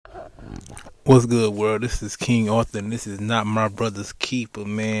What's good, world? This is King Arthur, and this is Not My Brother's Keeper,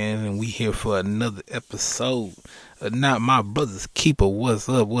 man. And we here for another episode of Not My Brother's Keeper. What's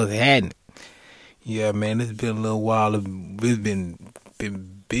up? What's happening? Yeah, man, it's been a little while. It's been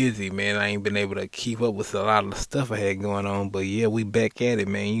busy, man. I ain't been able to keep up with a lot of the stuff I had going on. But yeah, we back at it,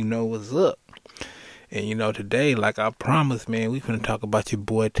 man. You know what's up. And you know, today, like I promised, man, we finna talk about your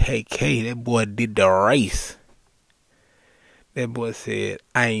boy Tay K. That boy did the race. That boy said,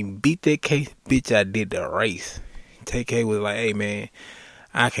 I ain't beat that case, bitch, I did the race. Tay K was like, hey, man,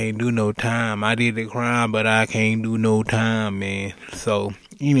 I can't do no time. I did the crime, but I can't do no time, man. So,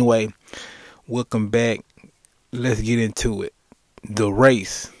 anyway, welcome back. Let's get into it. The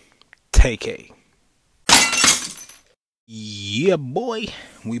race. Tay K. Yeah, boy.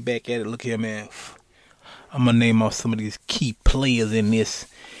 We back at it. Look here, man. I'm going to name off some of these key players in this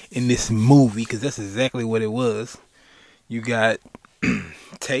movie, because that's exactly what it was. You got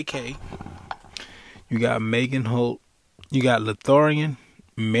Tay K, you got Megan Holt, you got Lithorian,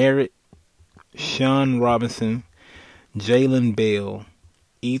 Merritt, Sean Robinson, Jalen Bell,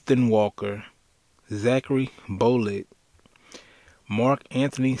 Ethan Walker, Zachary Bollitt, Mark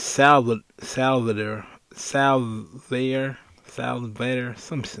Anthony Salvator, I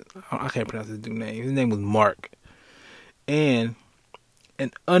can't pronounce his dude's name. His name was Mark. And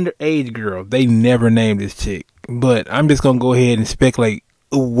an underage girl. They never named this chick. But I'm just going to go ahead and speculate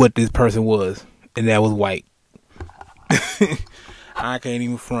what this person was. And that was white. I can't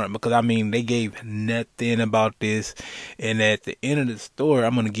even front. Because, I mean, they gave nothing about this. And at the end of the story,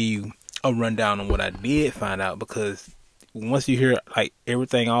 I'm going to give you a rundown on what I did find out. Because once you hear, like,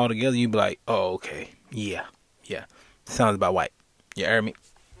 everything all together, you be like, oh, okay. Yeah. Sounds about white. You heard me?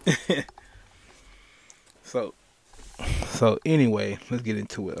 So anyway, let's get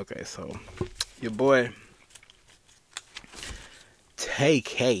into it. Okay, so your boy Tay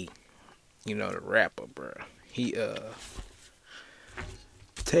K, you know, the rapper, bro.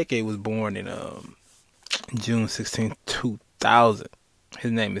 Tay K was born in June 16th, 2000.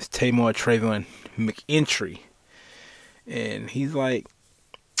 His name is Tamar Trayvon McEntry, and he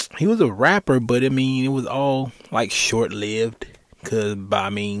was a rapper, but I mean, it was all like short lived.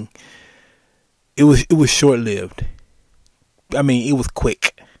 It was short lived. I mean, it was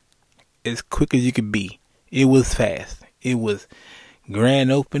quick. As quick as you could be. It was fast. It was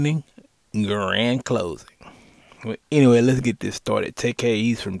grand opening, grand closing. But anyway, let's get this started. Tay K,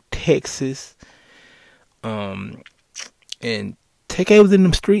 he's from Texas. And Tay K was in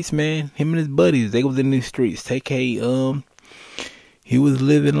them streets, man. Him and his buddies, they was in these streets. Tay K, he was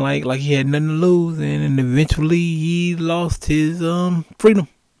living like he had nothing to lose, and eventually he lost his freedom.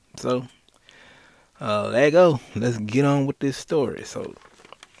 So there you go. Let's get on with this story. So,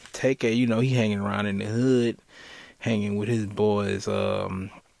 Tay K, you know, he hanging around in the hood, hanging with his boys. He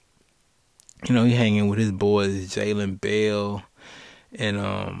hanging with his boys, Jalen Bell,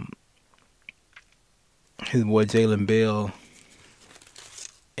 and his boy Jalen Bell,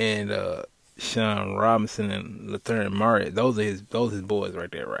 and Sean Robinson and Lithorian Marriott. Those are his boys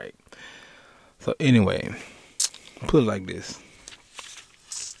right there, right? So anyway, put it like this.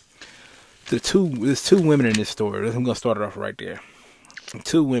 There's two women in this story. I'm gonna start it off right there.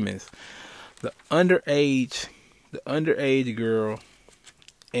 Two women, the underage girl,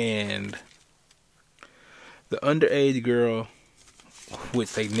 and the underage girl,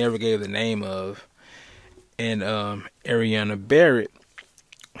 which they never gave the name of, and Ariana Barrett.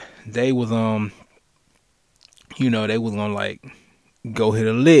 They was they was gonna like go hit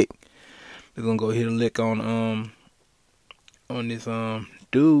a lick. They're gonna go hit a lick on this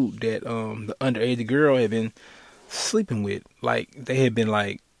dude that the underage girl had been sleeping with. Like, they had been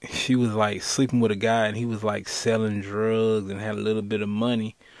like, she was like sleeping with a guy, and he was like selling drugs and had a little bit of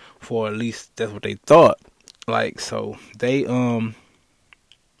money, for at least that's what they thought. Like, so they rolled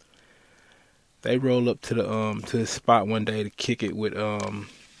up to the spot one day to kick it with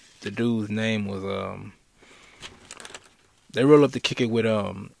the dude's name was they rolled up to kick it with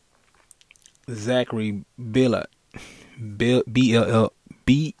Zachary Bellot. Bellot.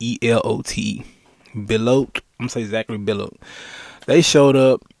 Bellot. I'm gonna say Zachary Bellot. They showed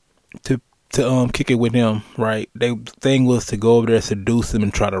up to kick it with him, right? Their thing was to go over there, seduce him,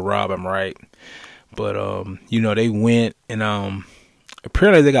 and try to rob him, right? But they went, and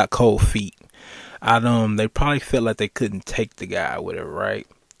apparently they got cold feet. They probably felt like they couldn't take the guy or whatever, right?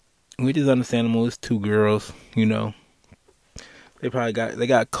 Which is understandable. It's two girls, you know. They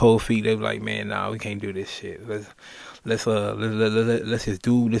got cold feet. They were like, man, nah, we can't do this shit. Let's just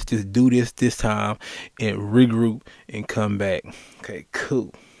do this time and regroup and come back. Okay,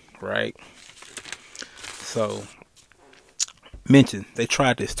 cool, right? So mention they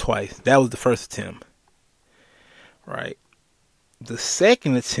tried this twice. That was the first attempt, right? The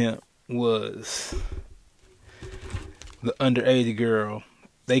second attempt was the underage girl.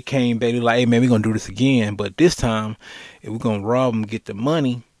 They came back, they like, hey man, we're gonna do this again, but this time, if we're gonna rob them, get the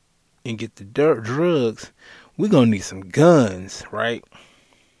money, and get the drugs, we're gonna need some guns, right?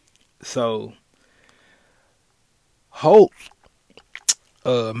 So Holt,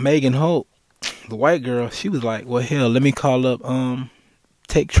 Megan Holt, the white girl, she was like, well hell, let me call up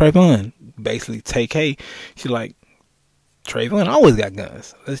Trayvon, basically Tay K. She like, Trayvon always got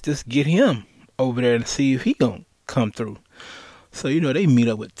guns. Let's just get him over there and see if he gonna come through. So, they meet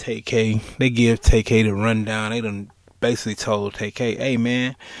up with Tay K. They give Tay K the rundown. They done basically told Tay K, hey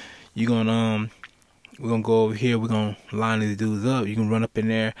man, we're gonna go over here, we're gonna line these dudes up. You can run up in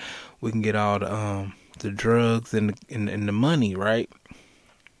there, we can get all the drugs and the money, right?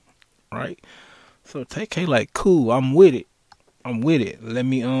 Right? So Tay K like, cool, I'm with it. Let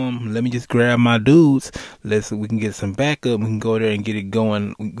me just grab my dudes. We can get some backup. We can go there and get it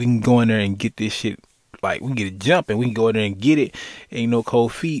going. We can go in there and get this shit. Like, we can get it jumping. We can go in there and get it. Ain't no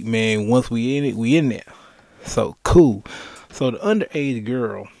cold feet, man. Once we in it, we in there. So cool. So the underage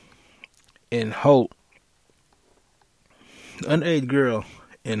girl and Holt, they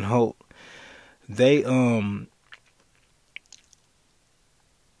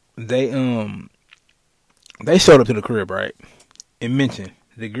showed up to the crib, right? And mentioned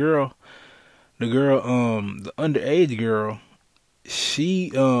the underage girl,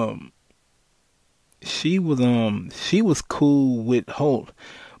 she was cool with Holt,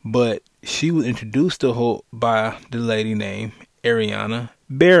 but she was introduced to Holt by the lady named Ariana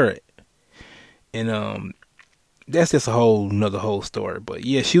Barrett. And that's just another whole story. But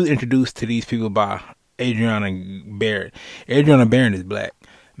yeah, she was introduced to these people by Adriana Barrett. Adriana Barrett is black.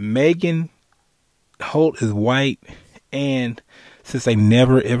 Megan Holt is white, and since they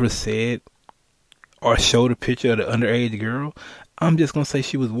never ever said or showed a picture of the underage girl, I'm just gonna say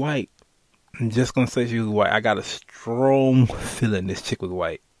she was white. I got a strong feeling this chick was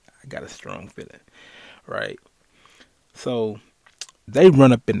white. I got a strong feeling, right? So they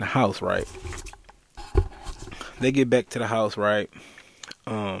run up in the house, right? They get back to the house, right?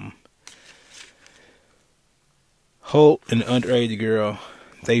 Holt and the underage girl,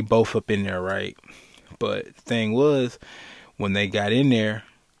 they both up in there, right? But the thing was, when they got in there,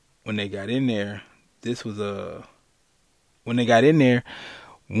 one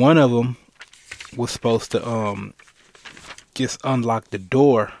of them was supposed to just unlock the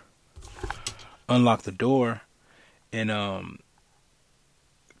door, and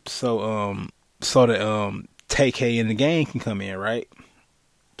so that Tay K and the gang can come in, right?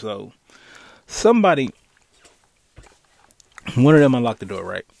 So one of them unlocked the door,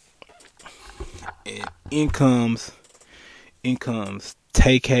 right? And in comes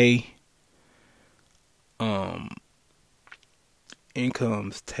Tay K. In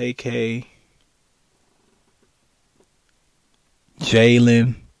comes Tay K,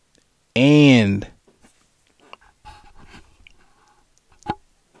 Jalen, and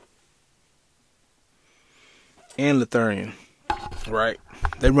Lithurian, right?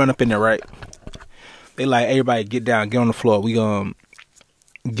 They run up in there, right? They like, everybody get down, get on the floor. We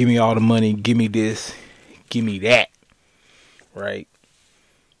give me all the money, give me this, give me that, right?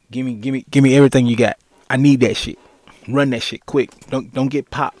 Give me everything you got. I need that shit. Run that shit quick. Don't get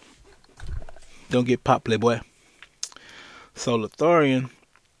popped. Don't get popped, playboy. So Lithurian,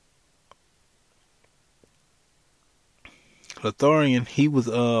 he was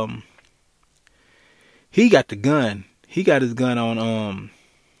he got the gun. He got his gun on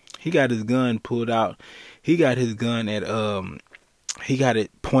he got his gun pulled out. He got his gun at he got it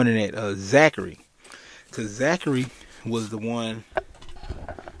pointed at Zachary. Cause Zachary was the one.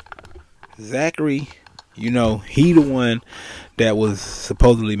 Zachary, he the one that was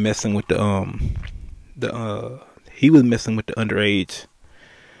supposedly messing with he was messing with the underage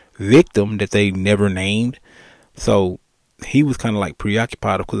victim that they never named. So he was kind of like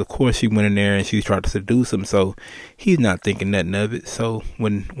preoccupied because of course she went in there and she tried to seduce him. So he's not thinking nothing of it. So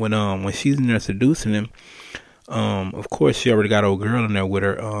when she's in there seducing him, of course she already got an old girl in there with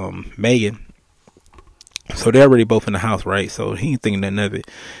her, Megan. So they're already both in the house, right? So he ain't thinking nothing of it.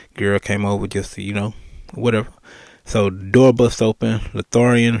 Girl came over just to, whatever. So the door busts open.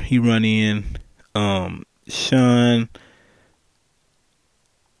 Lithurian, he run in. Sean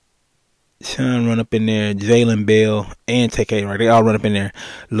run up in there. Jalen, Bell, and Tay K, right? They all run up in there.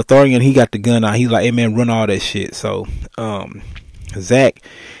 Lithurian, he got the gun out. He's like, hey man, run all that shit. So Zach,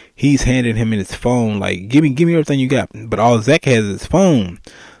 he's handing him in his phone, like, give me everything you got. But all Zach has is his phone.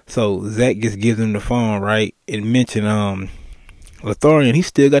 So Zach just gives him the phone, right? It mentioned Lotharian, he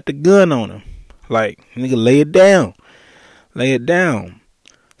still got the gun on him. Like, nigga, lay it down. Lay it down.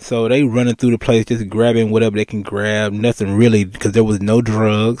 So they running through the place just grabbing whatever they can grab. Nothing really, because there was no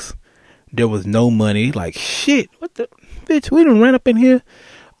drugs. There was no money. Like, shit, what the bitch, we done ran up in here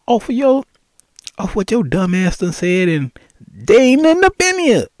off what your dumb ass done said, and they ain't nothing up in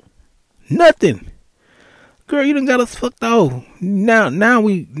here. Nothing. Girl, you done got us fucked off. Now they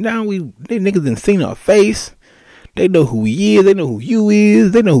niggas done seen our face. They know who he is. They know who you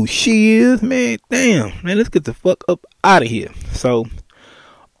is. They know who she is. Man, damn. Man, let's get the fuck up out of here. So,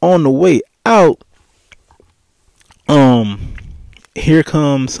 on the way out, here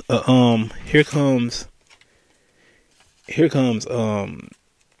comes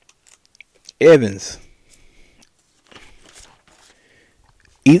Evans.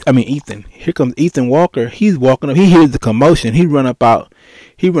 Ethan. Here comes Ethan Walker. He's walking up. He hears the commotion. He run up out of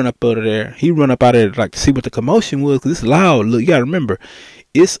there. He run up out of there like to see what the commotion was, because it's loud. Look, you gotta remember,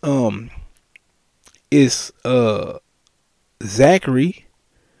 it's Zachary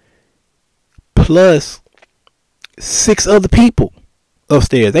plus 6 other people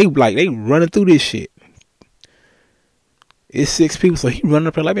upstairs. They running through this shit. It's 6 people, so he running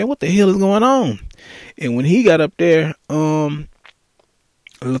up there like, man, what the hell is going on? And when he got up there,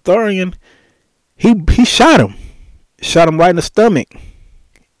 Lotharian, he shot him right in the stomach,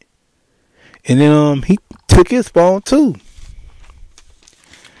 and then he took his phone too.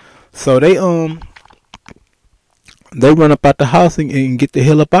 So they run up out the house and get the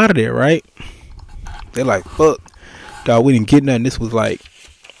hell up out of there, right? They're like, fuck, dog, we didn't get nothing. This was like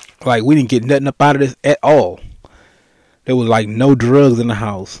we didn't get nothing up out of this at all. There was like no drugs in the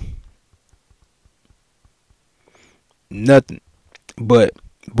house, nothing. But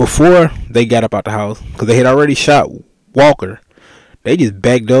before they got up out the house, because they had already shot Walker, they just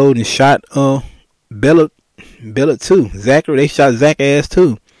backdoored and shot Bella too. Zachary, they shot Zach ass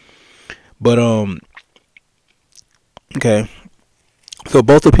too. But okay, so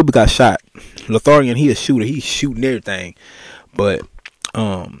both the people got shot. Lotharian, he a shooter, he's shooting everything. But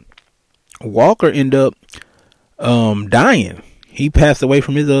Walker ended up dying. He passed away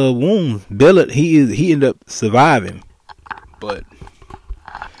from his wounds. Bella, he ended up surviving. But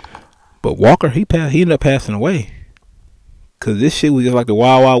Walker, he ended up passing away. Cause this shit was just like the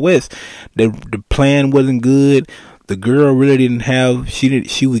Wild Wild West. The plan wasn't good. The girl really didn't have.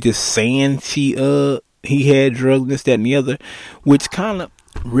 She was just saying he had drugs, this, that, and the other, which kind of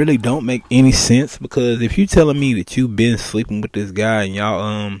really don't make any sense. Because if you telling me that you've been sleeping with this guy and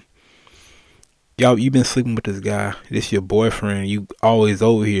you've been sleeping with this guy, this your boyfriend, you always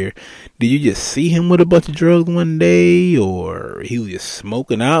over here, did you just see him with a bunch of drugs one day, or he was just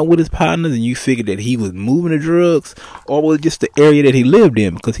smoking out with his partners and you figured that he was moving the drugs, or was it just the area that he lived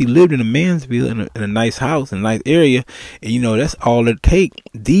in? Because he lived in a Mansville in a nice house, in a nice area, and that's all it takes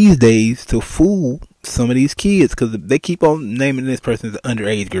these days to fool some of these kids, because they keep on naming this person as an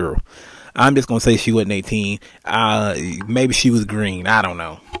underage girl. I'm just gonna say she wasn't 18. Maybe she was green. I don't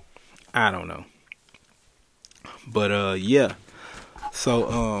know. But yeah.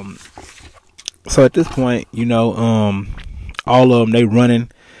 So at this point, all of them, they running.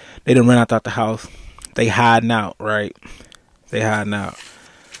 They done run out the house. They hiding out, right? Right?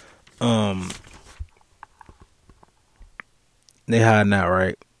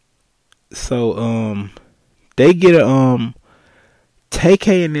 So they get a Tay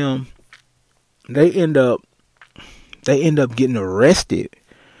K and them. They end up getting arrested,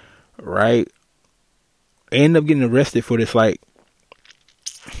 right? They end up getting arrested for this, like,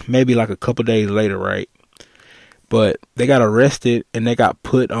 maybe like a couple days later, right? But they got arrested and they got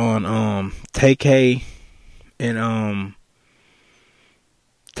put on Tay K and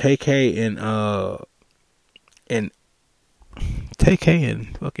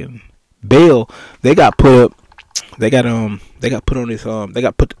fucking bail. They got put on this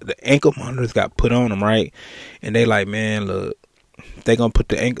the ankle monitors got put on them, right? And they like, man, look, they gonna put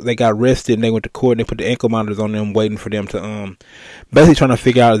the ankle. They got arrested and they went to court and they put the ankle monitors on them, waiting for them to basically trying to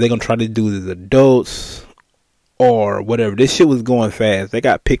figure out if they gonna try to do this as adults or whatever. This shit was going fast. They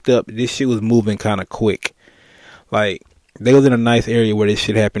got picked up. This shit was moving kind of quick. Like, they was in a nice area where this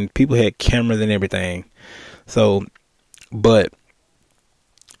shit happened. People had cameras and everything. So, but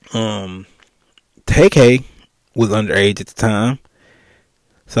Tay K was underage at the time.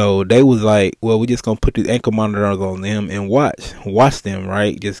 So they was like, well, we just gonna put these ankle monitors on them and watch them,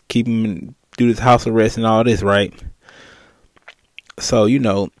 right? Just keep them, do this house arrest and all this, right? So,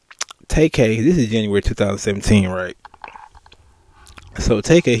 Tay K, this is January 2017, right? So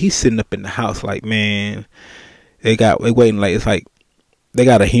Tay K, he's sitting up in the house like, man, they waiting, like, it's like they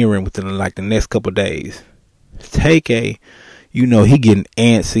got a hearing within like the next couple of days. Tay K, you know, he getting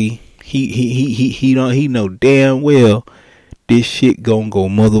antsy. He know damn well this shit gonna go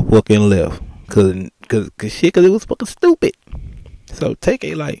motherfucking left. Cause it was fucking stupid. So Tay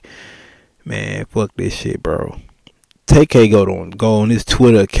K like, man, fuck this shit, bro. Tay K go on his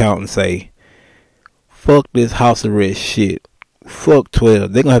Twitter account and say, fuck this house arrest shit. Fuck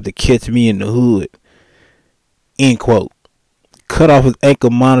 12. They gonna have to catch me in the hood. End quote. Cut off his ankle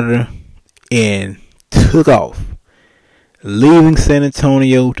monitor and took off, leaving San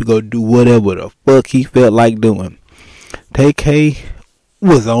Antonio to go do whatever the fuck he felt like doing. Tay K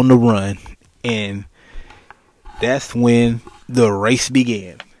was on the run, and that's when the race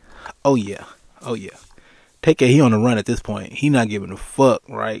began. Oh yeah. Tay K, he on the run at this point. He not giving a fuck,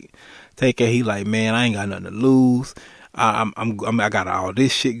 right? Tay K, he like, man, I ain't got nothing to lose. I got all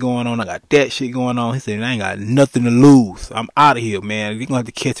this shit going on. I got that shit going on. He said, I ain't got nothing to lose. I'm out of here, man. You're gonna have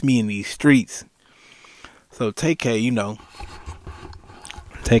to catch me in these streets. So Tay K, you know,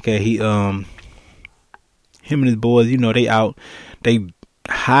 Tay K, him and his boys, you know, they out, they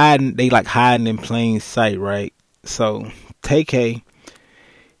like hiding in plain sight, right? So Tay K,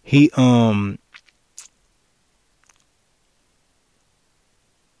 he was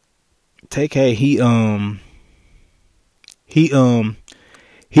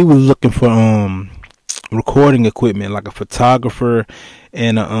looking for recording equipment, like a photographer,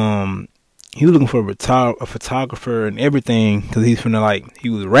 and he was looking for a photographer and everything, because he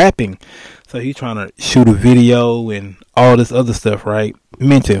was rapping, so he's trying to shoot a video and all this other stuff, right?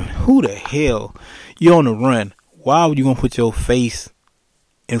 Mention, who the hell, you on the run, why would you gonna put your face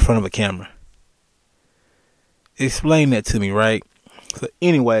in front of a camera? Explain that to me, right? So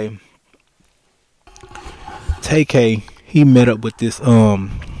anyway, Tay K, he met up with this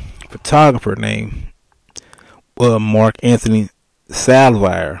photographer named Mark Anthony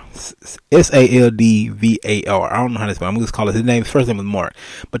Salvar, Saldvar. I don't know how to spell. I'm gonna just call it his name. His first name was Mark,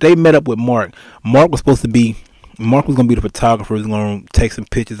 but they met up with Mark. Mark was gonna be the photographer. He was gonna take some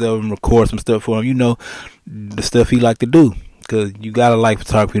pictures of him, record some stuff for him. You know, the stuff he like to do. Cause you gotta like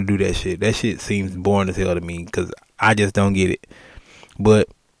photography to do that shit. That shit seems boring as hell to me, cause I just don't get it. But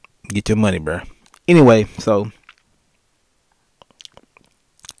get your money, bro. Anyway, so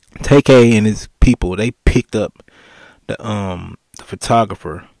Tay K and his people, they picked up the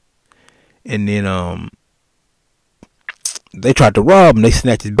photographer, and then they tried to rob him. They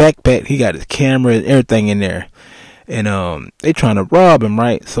snatched his backpack. He got his camera and everything in there, and they trying to rob him,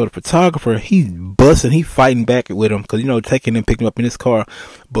 right? So the photographer, he's busting, he fighting back with him, because, you know, taking him, picking him up in his car.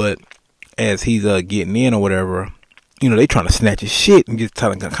 But as he's getting in or whatever, you know, they trying to snatch his shit and just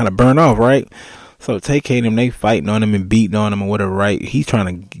kind of burn off, right? So Tay K and them, they fighting on him and beating on him or whatever, right? He's trying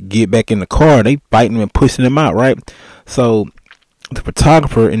to get back in the car. They fighting him and pushing him out, right? So the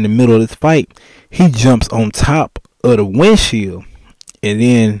photographer, in the middle of this fight, he jumps on top of the windshield, and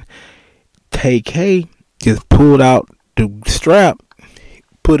then Tay K just pulled out the strap,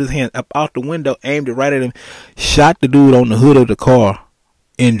 put his hand up out the window, aimed it right at him, shot the dude on the hood of the car,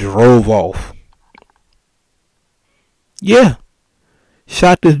 and drove off. Yeah.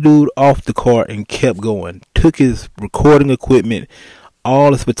 Shot this dude off the car and kept going. Took his recording equipment,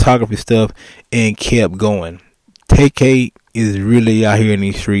 all his photography stuff, and kept going. Tay K is really out here in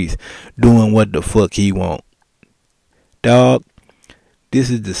these streets doing what the fuck he want. Dog, this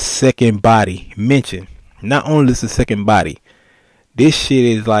is the second body mentioned. Not only is the second body, this shit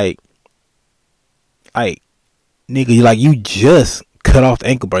is like nigga, like, you just cut off the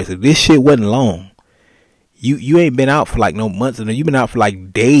ankle bracelet. This shit wasn't long. You ain't been out for like no months, and you've been out for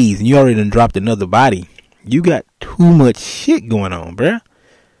like days, and you already done dropped another body. You got too much shit going on, bruh.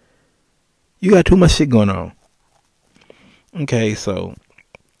 You got too much shit going on. Okay, so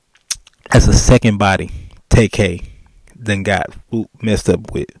that's the second body Tay K then got messed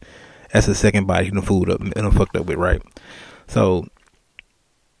up with. That's the second body he done fooled up and done fucked up with, right? So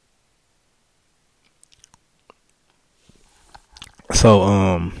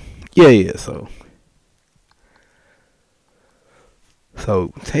yeah,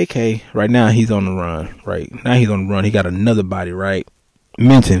 so Tay K, right now he's on the run, right? Now he's on the run. He got another body, right?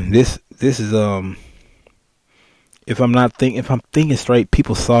 Mention this is if I'm thinking straight,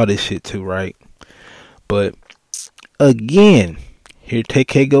 people saw this shit too, right? But again, here Tay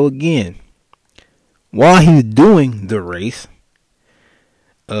K go again. While he's doing the race,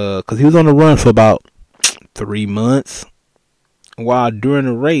 cause he was on the run for about 3 months. While during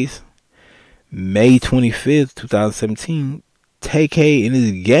the race, May 25th, 2017, Tay K and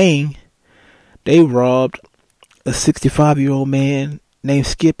his gang, they robbed a 65-year-old man named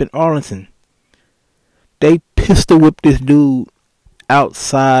Skip in Arlington. They pistol whipped this dude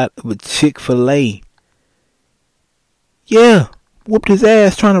outside of a Chick-fil-A. Yeah, whooped his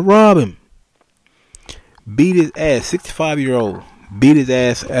ass trying to rob him. Beat his ass. 65-year-old beat his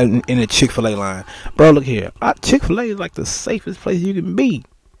ass in a Chick-fil-A line. Bro, look here. Chick-fil-A is like the safest place you can be.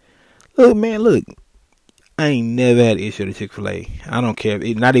 Look, man, look. I ain't never had an issue with Chick-fil-A. I don't care.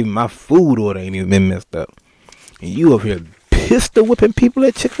 Not even my food order ain't even been messed up. And you up here pistol whipping people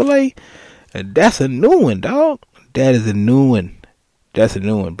at Chick-fil-A? And that's a new one, dog. That is a new one. That's a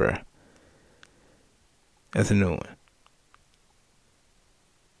new one, bro. That's a new one.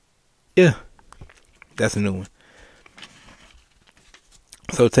 Yeah. That's a new one.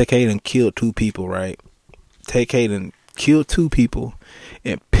 So Tay K done killed 2 people, right? Tay K done killed 2 people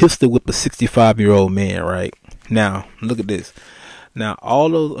and pistol whipped a 65-year-old man, right? Now, look at this. Now, all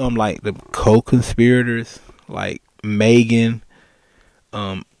those like the co-conspirators, like Megan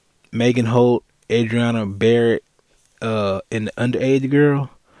Holt, Adriana Barrett, and the underage girl,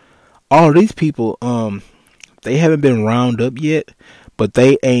 all these people, they haven't been round up yet, but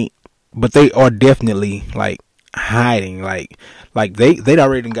they are definitely like hiding, like they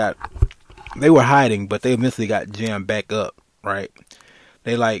were hiding, but they eventually got jammed back up, right?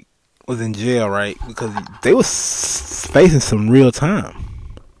 They like was in jail, right? Because they was facing some real time,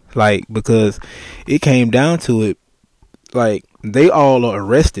 like, because it came down to it, like, they all are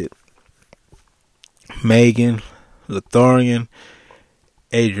arrested. Megan, Lithorian,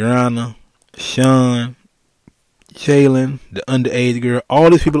 Adriana, Sean, Jalen, the underage girl, all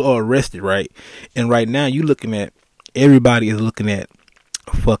these people are arrested, right? And right now, everybody is looking at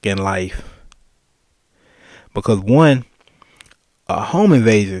fucking life. Because one, a home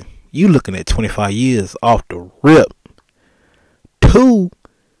invasion, you looking at 25 years off the rip. 2,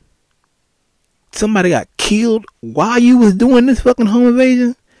 somebody got killed while you was doing this fucking home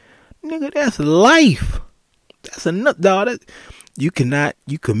invasion. Nigga, that's life. That's enough, dog. You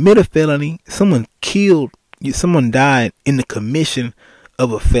commit a felony. Someone died in the commission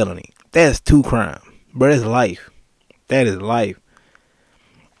of a felony. That's 2 crimes. Bro, that's life. That is life.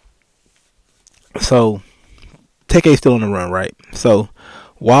 So, Tay K still on the run, right? So,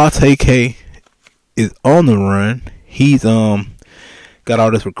 while Tay K is on the run, he's got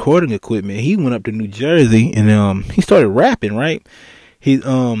all this recording equipment. He went up to New Jersey and he started rapping, right? He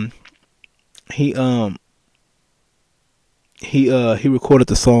recorded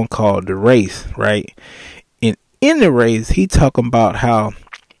the song called The Race, right? And in The Race, he talking about how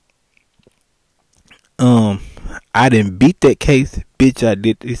I didn't beat that case, bitch. I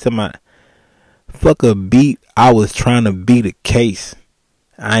did. He's talking about, fuck a beat. I was trying to beat a case.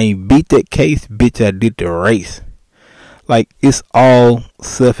 I ain't beat that case, bitch. I did the race. Like, it's all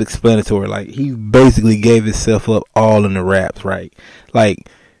self-explanatory. Like, he basically gave himself up all in the raps, right? Like,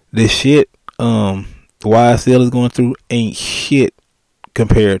 the shit YSL is going through ain't shit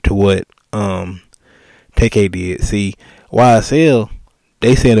compared to what Tay K did. See, YSL,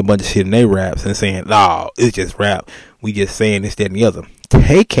 they saying a bunch of shit in their raps and saying, nah, it's just rap. We just saying this, that, and the other.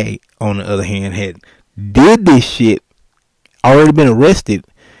 Tay K, on the other hand, had did this shit, already been arrested,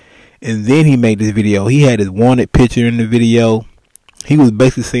 and then he made this video. He had his wanted picture in the video. He was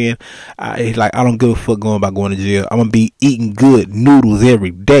basically saying, I don't give a fuck going to jail. I'm gonna be eating good noodles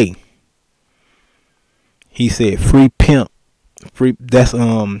every day. He said, free pimp. Free, that's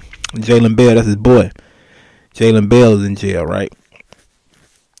Jalen Bell, that's his boy. Jalen Bell is in jail, right?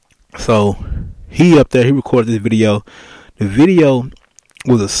 So he up there, he recorded this video. The video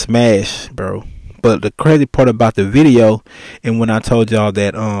was a smash, bro. But the crazy part about the video, and when I told y'all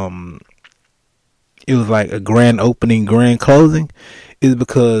that it was like a grand opening, grand closing, is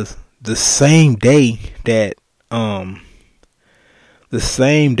because the same day that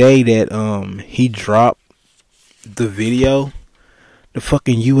he dropped the video, the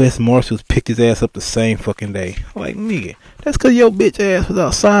fucking U.S. Marshals picked his ass up the same fucking day. Like, nigga, that's cause your bitch ass was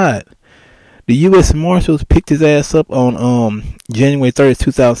outside. The U.S. Marshals picked his ass up on January 30th,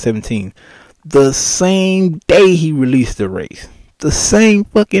 2017. The same day he released The Race. The same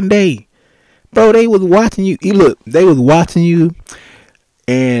fucking day. Bro, they was watching you. They was watching you,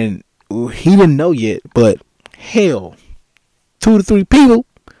 and he didn't know yet, but hell, 2 to 3 people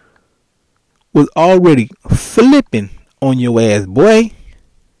was already flipping on your ass, boy.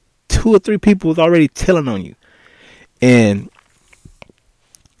 2 or 3 people was already telling on you. And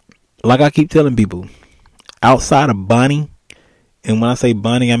like I keep telling people, outside of Bonnie, and when I say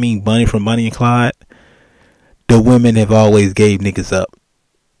Bonnie, I mean Bonnie from Bonnie and Clyde, the women have always gave niggas up.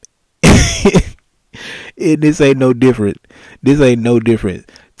 This ain't no different. This ain't no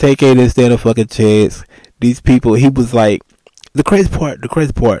different. Tay K didn't stand a fucking chance. These people, he was like, the crazy part,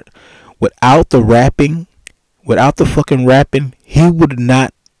 without the fucking rapping, he would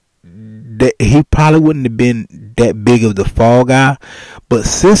not that he probably wouldn't have been that big of the fall guy, but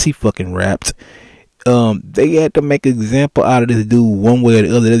since he fucking rapped, they had to make an example out of this dude one way or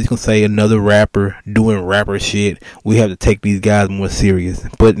the other. They're just gonna say another rapper doing rapper shit. We have to take these guys more serious.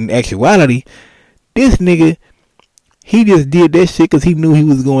 But in actuality, this nigga, he just did that shit because he knew he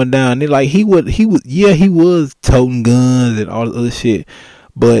was going down. They're like, he was toting guns and all this other shit,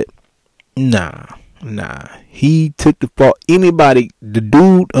 but nah. He took the fall. Anybody, the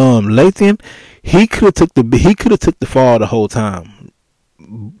dude, Lathan, he could have took the fall the whole time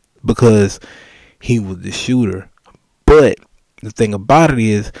because he was the shooter. But the thing about it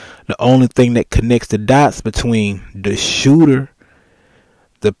is, the only thing that connects the dots between the shooter,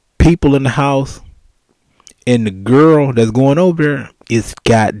 the people in the house, and the girl that's going over there is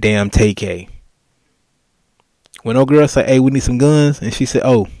goddamn Tay K. When old girl say, "Hey, we need some guns," and she said,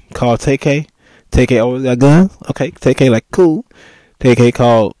 "Oh, call Tay K." Tay K always got guns. Okay, Tay K like cool. Tay K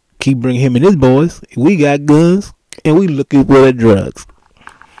called, keep bringing him and his boys. We got guns and we looking for the drugs.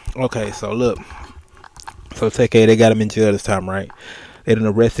 Okay, so look. So Tay K, they got him in jail this time, right? They done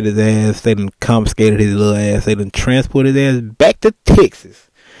arrested his ass. They done confiscated his little ass. They done transported his ass back to Texas.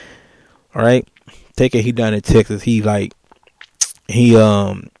 Alright? Tay K, he down in Texas. Tay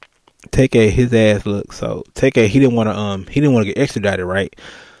K, his ass, look. So Tay K, he didn't want to get extradited, right?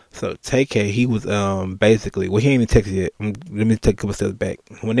 So Tay K, he was basically, well, he ain't in Texas yet. Let me take a couple steps back.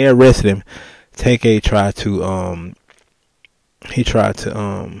 When they arrested him, Tay K tried to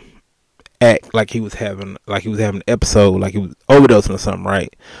act like he was having an episode, like he was overdosing or something,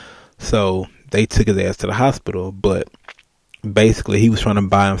 right? So they took his ass to the hospital, but basically he was trying to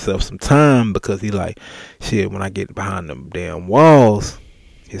buy himself some time because he like, shit, when I get behind them damn walls,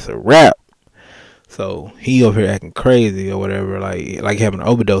 it's a wrap. So he over here acting crazy or whatever, like having an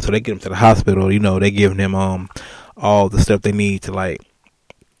overdose. So they get him to the hospital. You know, they giving him all the stuff they need to like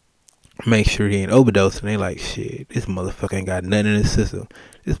make sure he ain't overdosing. They like, shit, this motherfucker ain't got nothing in his system.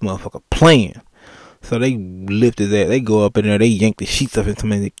 This motherfucker playing. So they lift his ass. They go up in there. They yank the sheets off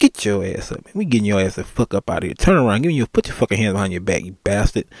him and say, "Get your ass up, man. We getting your ass the fuck up out of here. Turn around. Put your fucking hands behind your back, you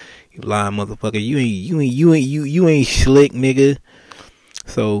bastard. You lying motherfucker. You ain't slick, nigga."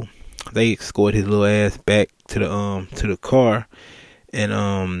 So they escort his little ass back to the car,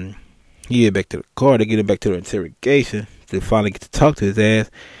 and he get back to the car. They get him back to the interrogation. They finally get to talk to his ass.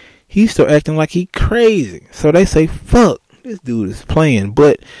 He start acting like he crazy. So they say, "Fuck, this dude is playing."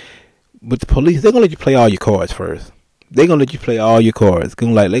 But the police, they're gonna let you play all your cards first. They're gonna let you play all your cards. They're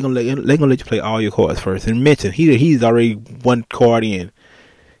gonna let you play all your cards first. And mention he's already one card in.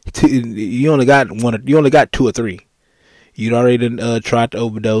 You only got one. You only got 2 or 3. You'd already tried to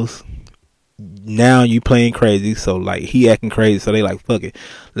overdose. Now you playing crazy, so like he acting crazy, so they like, fuck it,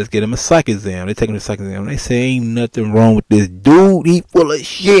 let's get him a psych exam. They take him to psych exam. They say ain't nothing wrong with this dude. He full of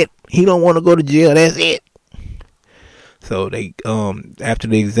shit. He don't want to go to jail. That's it. So they after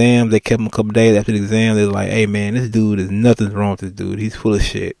the exam, they kept him a couple days. After the exam, they're like, hey man, this dude is nothing's wrong with this dude. He's full of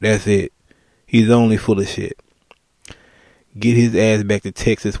shit. That's it. He's only full of shit. Get his ass back to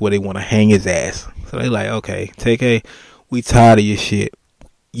Texas where they want to hang his ass. So they like, okay, Tay K, we tired of your shit.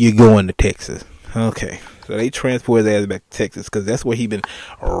 You're going to Texas. Okay. So they transport his ass back to Texas because that's where he been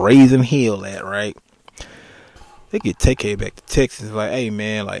raising hell at, right? They get Tay K back to Texas. Like, hey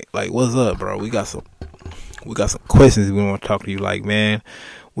man, like what's up, bro? We got some questions we want to talk to you. Like, man,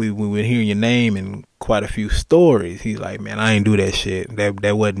 we been hearing your name in quite a few stories. He's like, man, I ain't do that shit.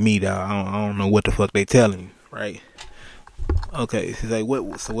 That wasn't me, dog. I don't know what the fuck they telling you, right? Okay. He's like,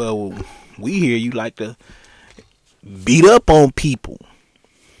 what? So, well, we hear you like to beat up on people.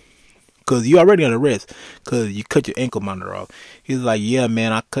 Cause you already on arrest, cause you cut your ankle monitor off. He's like, yeah,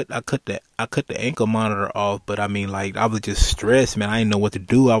 man, I cut the ankle monitor off, but I mean, like, I was just stressed, man. I didn't know what to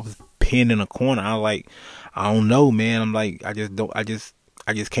do. I was pinned in a corner. I don't know, man. I'm like, I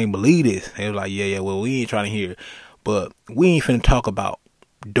just can't believe this. They was like, yeah, well, we ain't trying to hear it, but we ain't finna talk about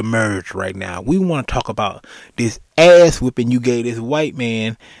the merge right now. We want to talk about this ass whipping you gave this white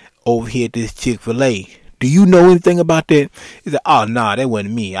man over here at this Chick-fil-A. Do you know anything about that? He's like, oh, nah, that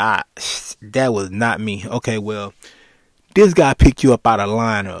wasn't me. That was not me. Okay, well, this guy picked you up out of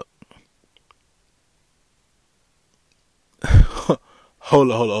lineup.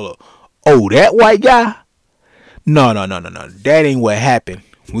 Hold on. Oh, that white guy? No. That ain't what happened.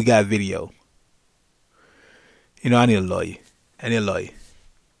 We got video. You know, I need a lawyer.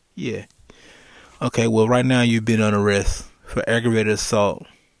 Yeah. Okay, well, right now you've been on arrest for aggravated assault.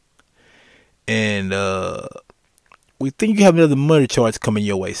 And we think you have another murder charge coming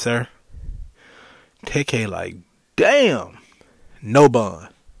your way, sir. Tay K like, damn. No bond.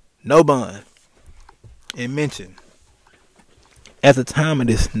 And mention, at the time of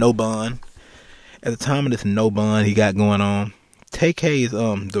this no bond, at the time of this no bun he got going on, Tay K's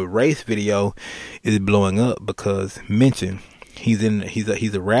the race video is blowing up because mention he's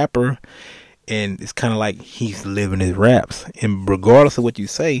a rapper, and it's kind of like he's living his raps. And regardless of what you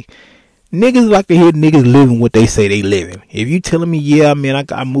say, niggas like to hear niggas living what they say they living. If you telling me, yeah, man, I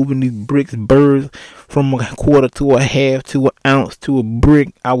got moving these bricks, birds from a quarter to a half to an ounce to a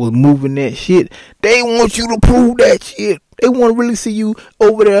brick, I was moving that shit. They want you to prove that shit. They want to really see you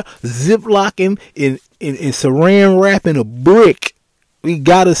over there ziplocking and saran wrapping a brick. We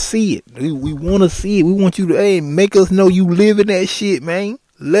gotta see it. We want to see it. We want you to, hey, make us know you living that shit, man.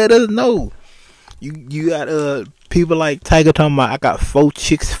 Let us know. You got people like Tiger talking about, I got 4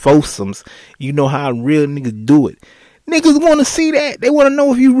 chicks foursomes. You know how real niggas do it. Niggas want to see that. They want to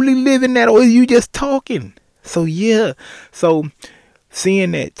know if you really living that or you just talking. So yeah. So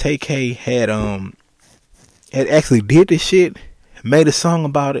seeing that Tay K had actually did this shit, made a song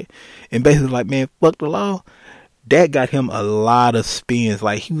about it, and basically like, man, fuck the law. That got him a lot of spins.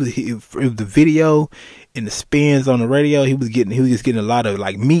 Like the video and the spins on the radio, he was just getting a lot of,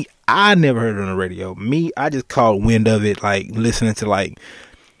 like, me. I never heard it on the radio. Me, I just caught wind of it, like listening to like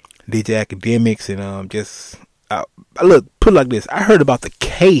DJ Academics and look, put it like this. I heard about the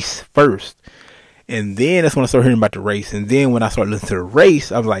case first, and then that's when I started hearing about the race. And then when I started listening to the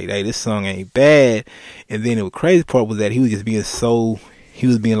race, I was like, hey, this song ain't bad. And then the crazy part was that he was just being so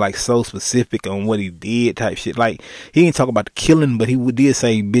specific on what he did type shit. Like, he didn't talk about the killing, but he did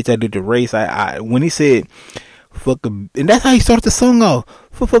say, bitch, I did the race. When he said fuck a, and that's how he started the song off.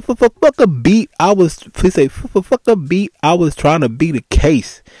 Fuck a beat. Fuck a beat. I was trying to beat a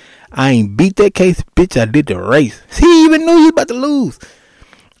case. I ain't beat that case, bitch. I did the race. He even knew he was about to lose.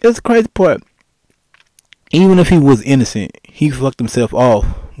 That's the crazy part. Even if he was innocent, he fucked himself off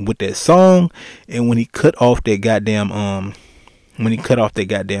with that song. And when he cut off that goddamn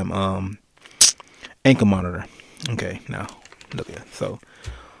ankle monitor. Okay, now look at it. So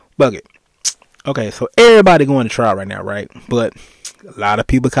bucket. Okay, so everybody going to trial right now, right? But a lot of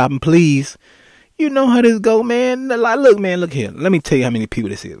people copping pleas. You know how this go, man. Like, look, man, look here. Let me tell you how many people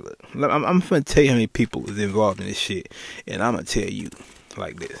this is. Look, I'm going to tell you how many people is involved in this shit. And I'm going to tell you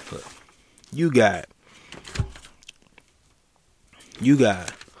like this. Look, you got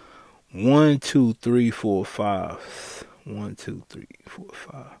 1, 2, 3, 4, 5. 1, 2, 3, 4,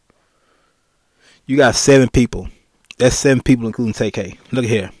 5. You got 7 people. That's 7 people, including Tay K. Look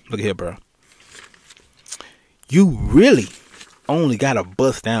here, bro. You really only gotta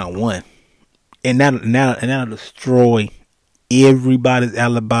bust down one, and that'll destroy everybody's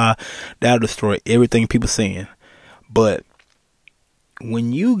alibi. That'll destroy everything people saying. But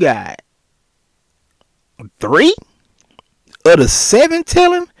when you got 3 of the 7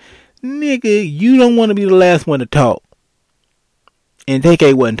 telling, nigga, you don't want to be the last one to talk. And Tay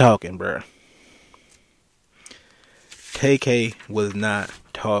K wasn't talking, bruh. Tay K was not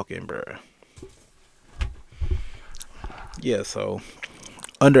talking, bruh. Yeah, so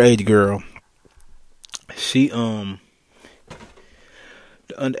underage girl. The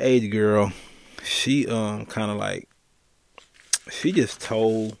underage girl, she kind of like, she just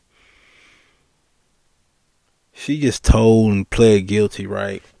told and pled guilty,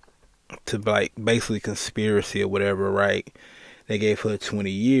 right, to like basically conspiracy or whatever, right? They gave her 20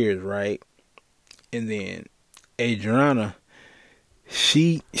 years, right? And then Adriana,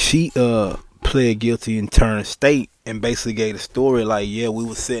 she pled guilty and turned state and basically gave the story like, yeah, we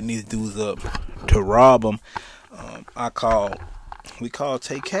was setting these dudes up to rob them. We called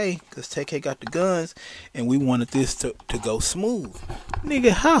Tay K because Tay K got the guns and we wanted this to go smooth. Nigga,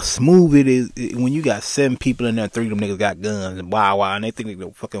 how smooth it is when you got 7 people in there, 3 of them niggas got guns and and they think they're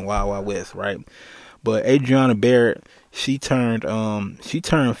fucking Wild West, right? But Adriana Barrett, she turned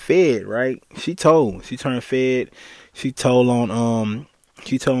fed, right? She turned fed. She told on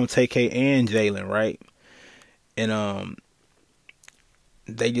Tay K and Jalen, right? And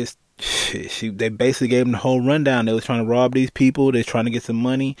they basically gave them the whole rundown. They was trying to rob these people. They're trying to get some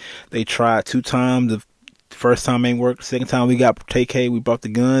money. They tried 2 times. The first time ain't worked. The second time we got Tay K, we brought the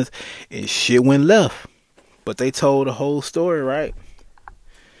guns, and shit went left. But they told the whole story, right?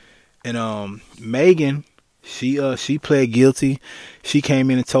 And Megan, she pled guilty. She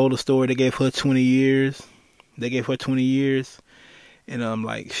came in and told the story. They gave her 20 years. And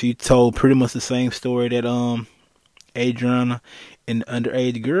like, she told pretty much the same story that Adriana and the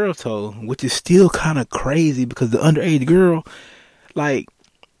underage girl told, which is still kind of crazy because the underage girl, like,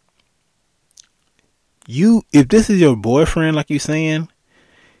 if this is your boyfriend, like you saying,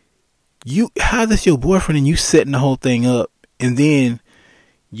 how's this your boyfriend and you setting the whole thing up, and then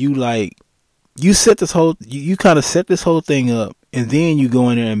you kind of set this whole thing up, and then you go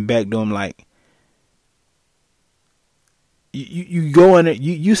in there and backdoor him like, you go in there,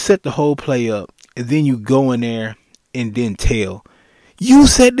 you set the whole play up, and then you go in there and then tell. You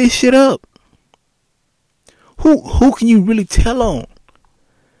set this shit up. Who can you really tell on?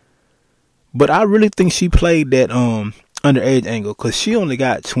 But I really think she played that underage angle, because she only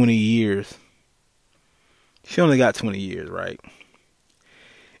got 20 years. She only got 20 years, right?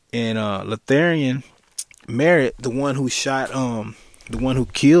 And Letharian married the one who shot the one who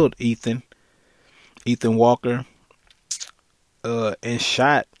killed Ethan Walker, and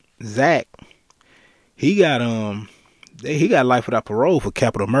shot Zach. He got life without parole for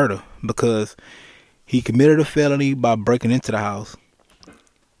capital murder, because he committed a felony by breaking into the house,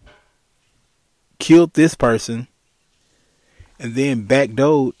 killed this person, and then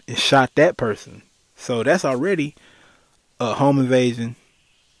backdoored and shot that person. So that's already a home invasion,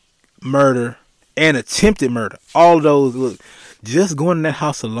 murder, and attempted murder. All those, look, just going in that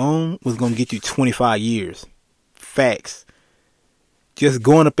house alone was going to get you 25 years. Facts. Just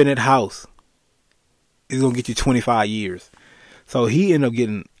going up in that house is going to get you 25 years. So he ended up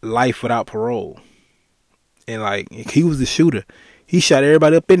getting life without parole. And like, he was the shooter. He shot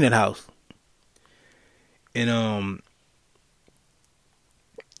everybody up in that house. And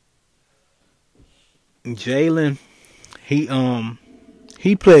Jalen,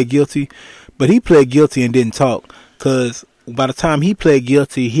 he pled guilty, but he pled guilty and didn't talk, because by the time he pled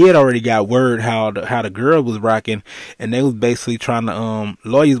guilty, he had already got word how the girl was rocking, and they was basically trying to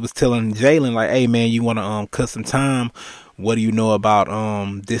lawyers was telling Jalen, like, hey man, you want to cut some time? What do you know about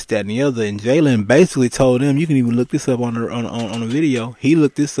this, that, and the other? And Jalen basically told them, you can even look this up on the video. He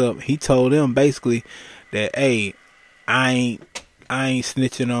looked this up. He told them basically that, hey, I ain't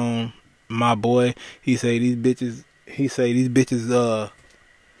snitching on my boy. He say these bitches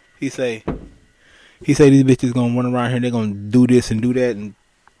gonna run around here, they're gonna do this and do that and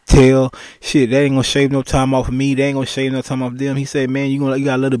tell shit. They ain't gonna shave no time off of me, they ain't gonna shave no time off them. He said, man, you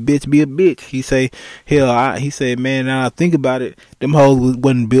gotta let a bitch be a bitch. He say, hell, he said, man, now I think about it, them hoes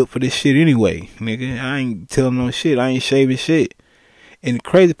wasn't built for this shit anyway, nigga. I ain't telling no shit, I ain't shaving shit. And the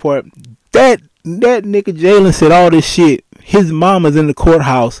crazy part, that nigga Jalen said all this shit. His mama's in the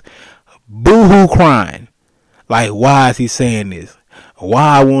courthouse boo-hoo crying. Like, why is he saying this?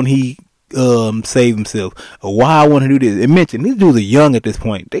 Why won't he save himself? Why won't he do this? And mention, these dudes are young at this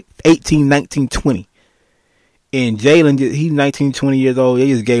point. They 18, 19, 20. And Jalen, he's 19, 20 years old. They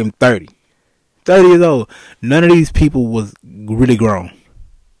just gave him 30. 30 years old. None of these people was really grown.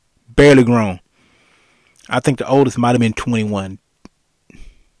 Barely grown. I think the oldest might have been 21.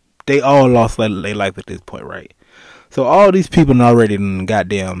 They all lost their life at this point, right? So all these people done already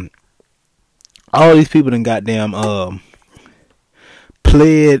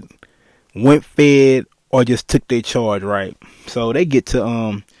pled, went fed, or just took their charge, right? So they get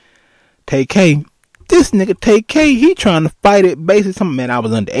to Tay K. This nigga Tay K, he trying to fight it, basically something, man, I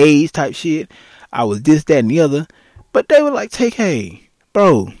was underage type shit. I was this, that, and the other. But they were like, Tay K,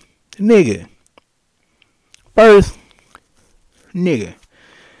 bro, nigga. First, nigga,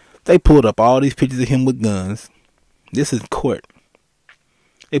 they pulled up all these pictures of him with guns. This is court.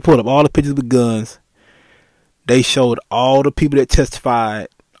 They pulled up all the pictures with guns. They showed all the people that testified.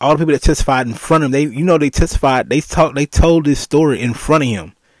 All the people that testified in front of him. They testified. They told this story in front of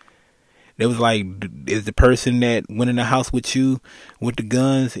him. They was like, is the person that went in the house with you with the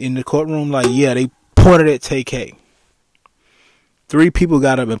guns in the courtroom? Like, yeah, they pointed at Tay K. 3 people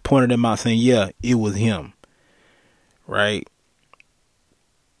got up and pointed them out saying, yeah, it was him. Right?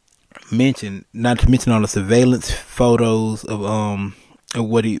 Not to mention all the surveillance photos of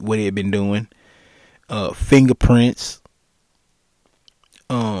what he had been doing, fingerprints,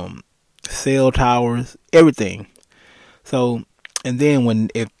 cell towers, everything. So, and then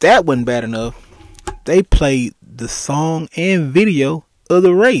if that wasn't bad enough, they played the song and video of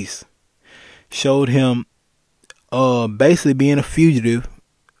the race. Showed him basically being a fugitive,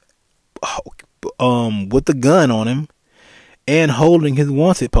 with a gun on him and holding his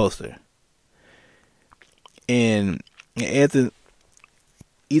wanted poster. And Ethan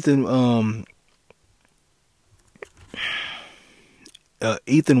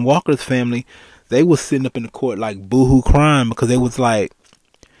Walker's family, they was sitting up in the court like boohoo crying, because they was like,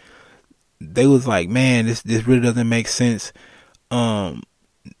 man, this really doesn't make sense.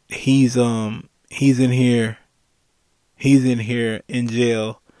 He's in here in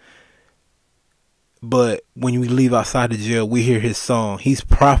jail, but when we leave outside the jail, we hear his song. He's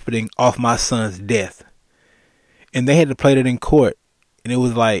profiting off my son's death. And they had to play that in court. And it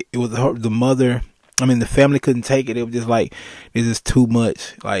was the mother, the family couldn't take it. It was just like, this is too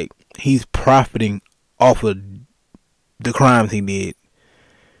much. Like, he's profiting off of the crimes he did.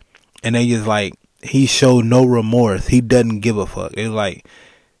 And they just like, he showed no remorse. He doesn't give a fuck. It's like,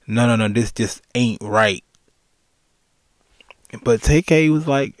 no, this just ain't right. But Tay K was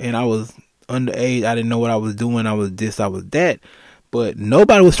like, and I was underage. I didn't know what I was doing. I was this, I was that. But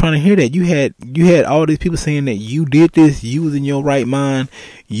nobody was trying to hear that. You had all these people saying that you did this. You was in your right mind.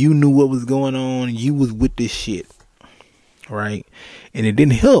 You knew what was going on. You was with this shit, right? And it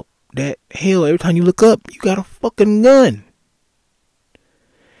didn't help that, hell, every time you look up, you got a fucking gun.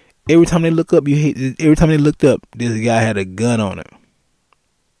 Every time they look up, every time they looked up, this guy had a gun on him.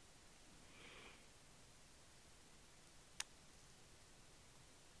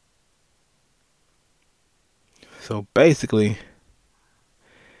 So basically,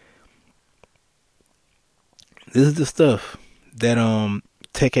 this is the stuff that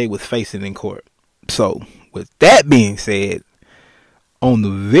Tay K was facing in court. So with that being said, on the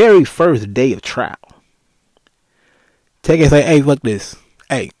very first day of trial, Tay K say, "Hey, fuck this.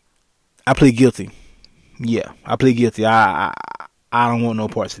 Hey, I plead guilty. Yeah, I plead guilty. I don't want no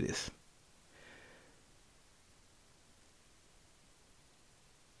parts of this."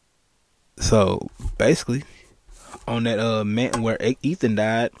 So basically, on that man where Ethan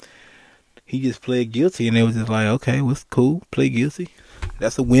died, he just pled guilty, and it was just like, okay, what's cool? Plead guilty.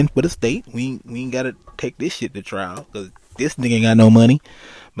 That's a win for the state. We ain't gotta take this shit to trial because this nigga ain't got no money,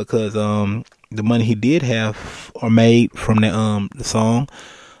 because the money he did have or made from that the song,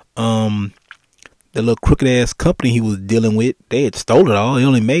 the little crooked ass company he was dealing with, they had stole it all. He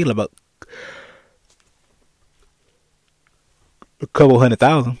only made about a couple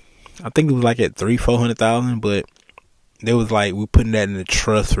 $100,000. I think it was like at 300,000-400,000, but they was like, we're putting that in the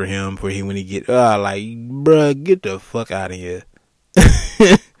trust for him when he get like, bruh, get the fuck out of here.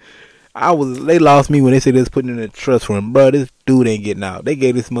 They lost me when they said they was putting in a trust for him. Bruh, this dude ain't getting out. They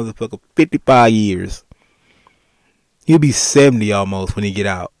gave this motherfucker 55 years. He'll be 70 almost when he get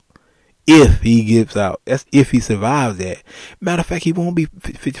out. If he gets out. That's if he survives that. Matter of fact, he won't be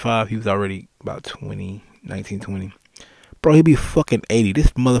 55. He was already about 19, 20. Bro, he'll be fucking 80. This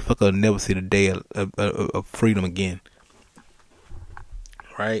motherfucker will never see the day of freedom again.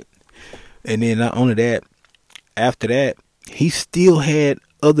 Right? And then not only that, after that, he still had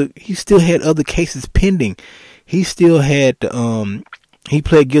other cases pending. He still had he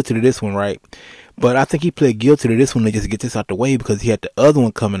pled guilty to this one, right? But I think he pled guilty to this one to just get this out the way because he had the other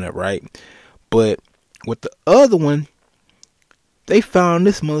one coming up, right? But with the other one, they found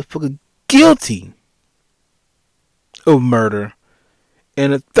this motherfucker guilty of murder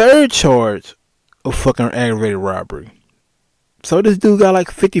and a third charge of fucking aggravated robbery. So this dude got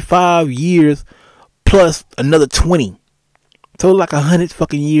like 55 years plus another 20. So like 100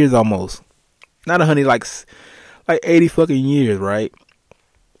 fucking years almost. Not 100, like 80 fucking years, right?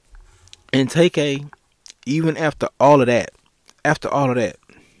 And Tay K, even after all of that,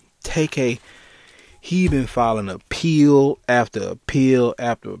 Tay K, he been filing appeal after appeal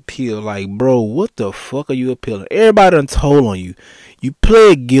after appeal. Like, bro, what the fuck are you appealing? Everybody done told on you. You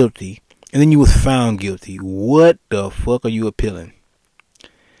pled guilty, and then you was found guilty. What the fuck are you appealing?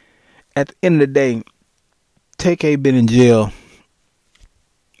 At the end of the day, Tay K been in jail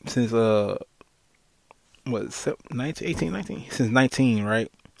since 19? Since 19, right?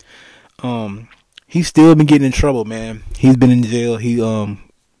 He's still been getting in trouble, man. He's been in jail. He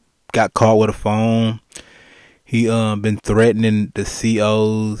got caught with a phone. He been threatening the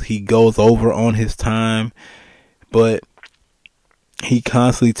COs. He goes over on his time, but he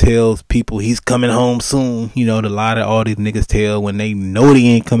constantly tells people he's coming home soon. You know, the lie that all these niggas tell when they know they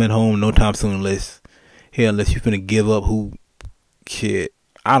ain't coming home no time soon, unless you finna give up who shit.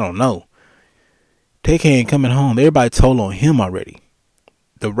 I don't know. Tay K ain't coming home. Everybody told on him already.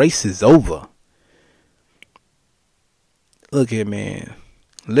 The race is over. Look here, man.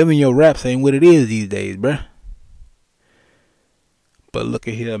 Living your raps ain't what it is these days, bruh. But look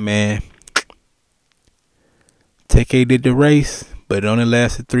at here, man. Tay K did the race, but it only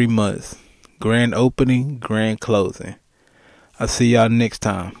lasted 3 months. Grand opening, grand closing. I'll see y'all next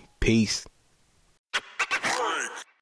time. Peace.